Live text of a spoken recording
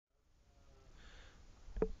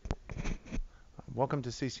Welcome to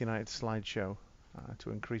CC United's slideshow to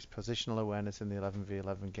increase positional awareness in the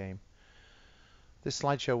 11v11 game. This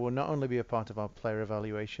slideshow will not only be a part of our player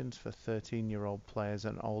evaluations for 13-year-old players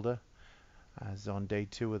and older, as on day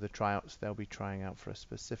 2 of the tryouts they'll be trying out for a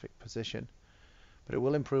specific position, but it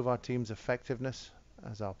will improve our team's effectiveness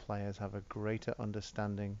as our players have a greater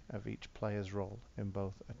understanding of each player's role in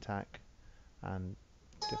both attack and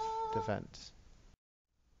defense.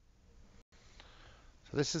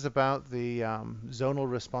 So this is about the zonal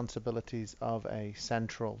responsibilities of a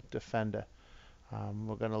central defender.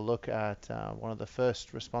 We're going to look at one of the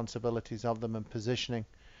first responsibilities of them and positioning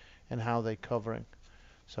and how they're covering.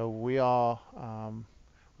 So we are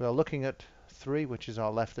looking at 3, which is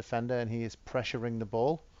our left defender, and he is pressuring the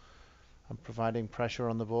ball and providing pressure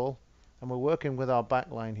on the ball. And we're working with our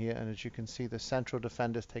back line here, and as you can see, the central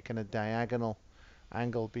defender's taken a diagonal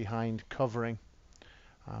angle behind covering.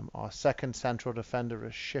 Our second central defender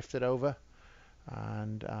is shifted over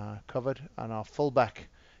and covered, and our fullback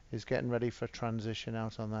is getting ready for transition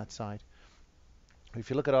out on that side. If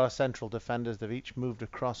you look at our central defenders, they've each moved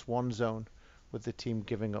across one zone with the team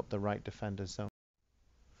giving up the right defender's zone.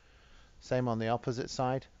 Same on the opposite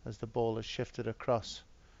side as the ball is shifted across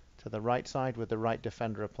to the right side with the right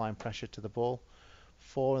defender applying pressure to the ball.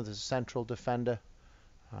 4, there's a central defender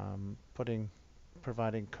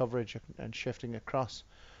providing coverage and shifting across.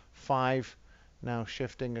 5 now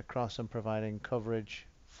shifting across and providing coverage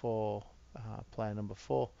for player number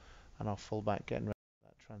 4, and our fullback getting ready for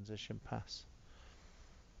that transition pass.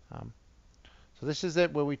 So this is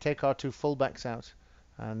it where we take our 2 fullbacks out,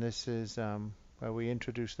 and this is where we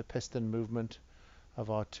introduce the piston movement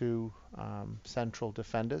of our 2 central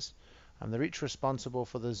defenders, and they're each responsible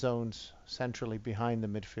for the zones centrally behind the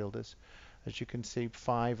midfielders. As you can see,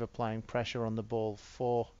 5 applying pressure on the ball,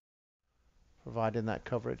 4 providing that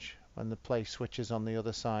coverage when the play switches on the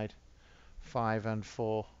other side. 5 and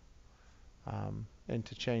 4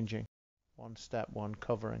 interchanging, 1 step, 1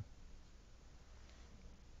 covering.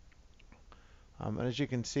 And as you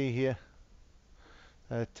can see here,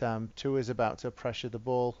 that 2 is about to pressure the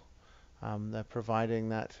ball. They're providing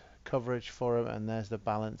that coverage for him, and there's the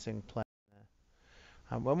balancing play.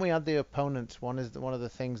 When we add the opponents, one of the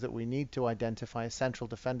things that we need to identify as central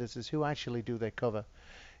defenders is who actually do they cover.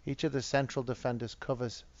 Each of the central defenders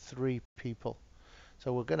covers 3 people.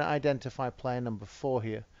 So we're going to identify player number 4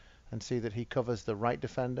 here and see that he covers the right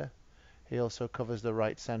defender. He also covers the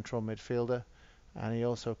right central midfielder, and he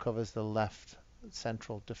also covers the left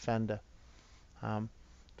central defender.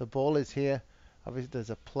 The ball is here. Obviously there's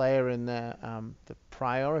a player in there. The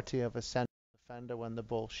priority of a central defender when the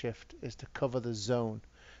ball shifts is to cover the zone.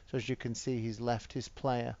 So as you can see, he's left his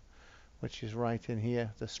player, which is right in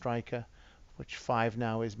here, the striker, which 5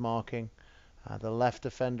 now is marking. The left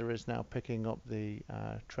defender is now picking up the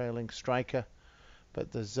trailing striker,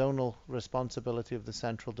 but the zonal responsibility of the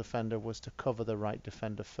central defender was to cover the right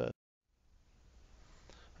defender first.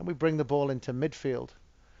 And we bring the ball into midfield,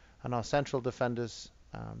 and our central defender's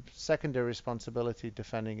secondary responsibility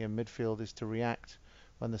defending in midfield is to react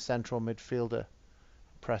when the central midfielder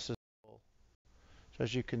presses the ball. So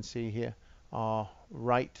as you can see here, our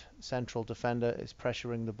right central defender is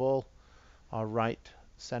pressuring the ball. Our right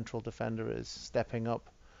central defender is stepping up.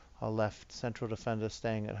 Our left central defender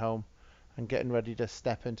staying at home and getting ready to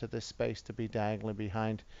step into this space to be diagonally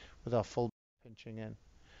behind with our full pinching in.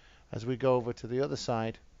 As we go over to the other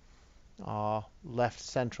side, our left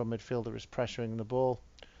central midfielder is pressuring the ball.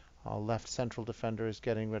 Our left central defender is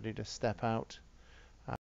getting ready to step out.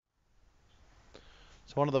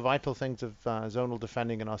 So one of the vital things of zonal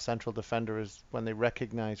defending in our central defender is when they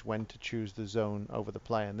recognize when to choose the zone over the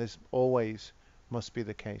play, and this always must be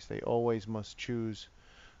the case. They always must choose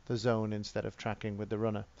the zone instead of tracking with the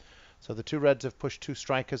runner. So the 2 Reds have pushed 2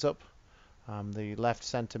 strikers up. The left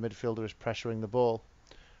center midfielder is pressuring the ball,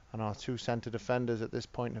 and our 2 center defenders at this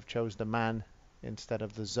point have chose the man instead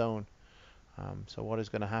of the zone. So what is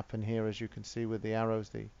going to happen here, as you can see with the arrows,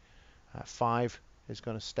 the 5 is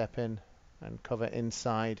going to step in and cover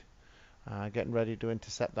inside, getting ready to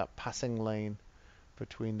intercept that passing lane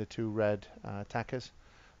between the 2 red attackers.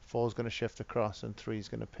 4 is going to shift across, and 3 is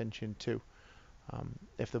going to pinch in 2.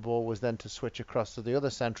 If the ball was then to switch across to the other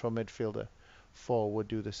central midfielder, 4 would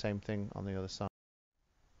do the same thing on the other side.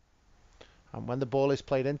 And when the ball is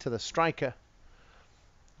played into the striker,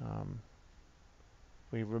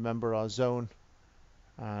 we remember our zone,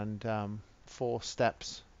 and 4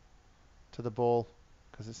 steps to the ball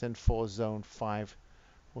because it's in 4 zone. 5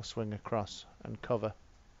 will swing across and cover.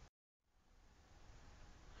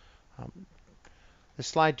 This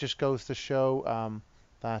slide just goes to show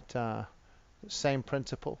that Same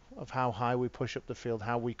principle of how high we push up the field,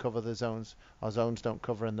 how we cover the zones. Our zones don't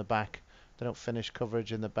cover in the back. They don't finish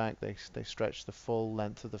coverage in the back. They stretch the full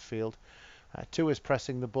length of the field. 2 is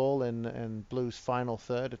pressing the ball in Blue's final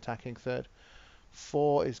third, attacking third.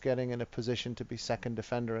 4 is getting in a position to be second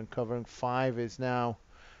defender and covering. 5 is now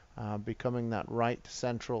becoming that right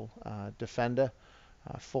central defender.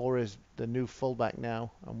 4 is the new fullback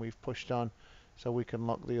now, and we've pushed on so we can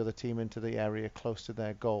lock the other team into the area close to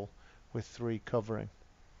their goal with 3 covering.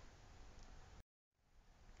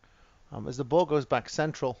 As the ball goes back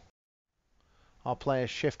central, our players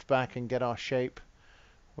shift back and get our shape,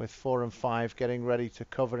 with 4 and 5 getting ready to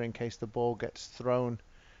cover in case the ball gets thrown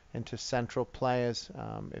into central players.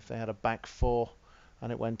 If they had a back 4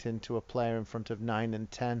 and it went into a player in front of 9 and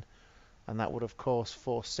 10, and that would of course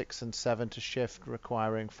force 6 and 7 to shift,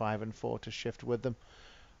 requiring 5 and 4 to shift with them.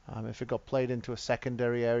 If it got played into a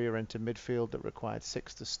secondary area into midfield that required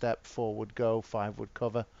 6 to step, 4 would go, 5 would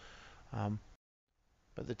cover.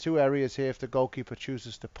 But the 2 areas here, if the goalkeeper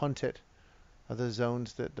chooses to punt it, are the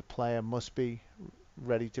zones that the player must be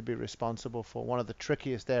ready to be responsible for. One of the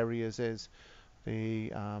trickiest areas is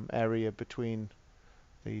the area between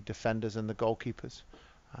the defenders and the goalkeepers.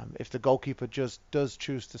 If the goalkeeper just does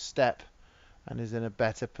choose to step and is in a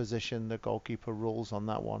better position, the goalkeeper rules on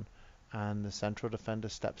that one and the central defender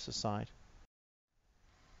steps aside.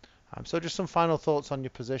 So just some final thoughts on your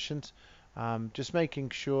positions. Just making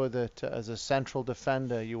sure that as a central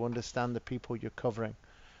defender you understand the people you're covering.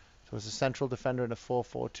 So as a central defender in a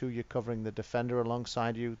 4-4-2, you're covering the defender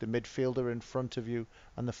alongside you, the midfielder in front of you,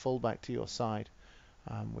 and the fullback to your side,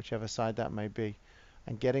 whichever side that may be.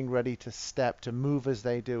 And getting ready to step, to move as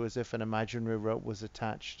they do, as if an imaginary rope was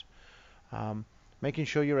attached. Making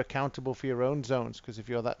sure you're accountable for your own zones, because if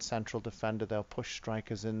you're that central defender, they'll push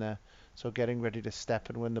strikers in there. So getting ready to step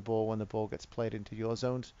and win the ball when the ball gets played into your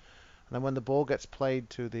zones. And then when the ball gets played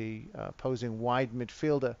to the opposing wide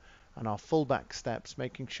midfielder and our fullback steps,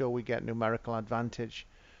 making sure we get numerical advantage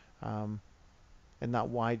in that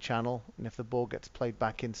wide channel. And if the ball gets played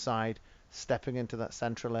back inside, stepping into that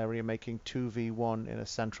central area, making 2v1 in a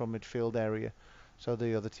central midfield area, so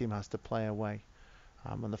the other team has to play away.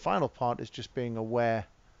 And the final part is just being aware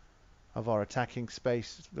of our attacking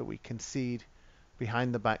space that we concede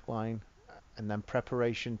behind the back line, and then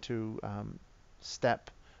preparation to step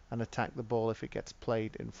and attack the ball if it gets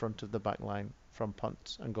played in front of the back line from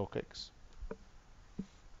punts and goal kicks.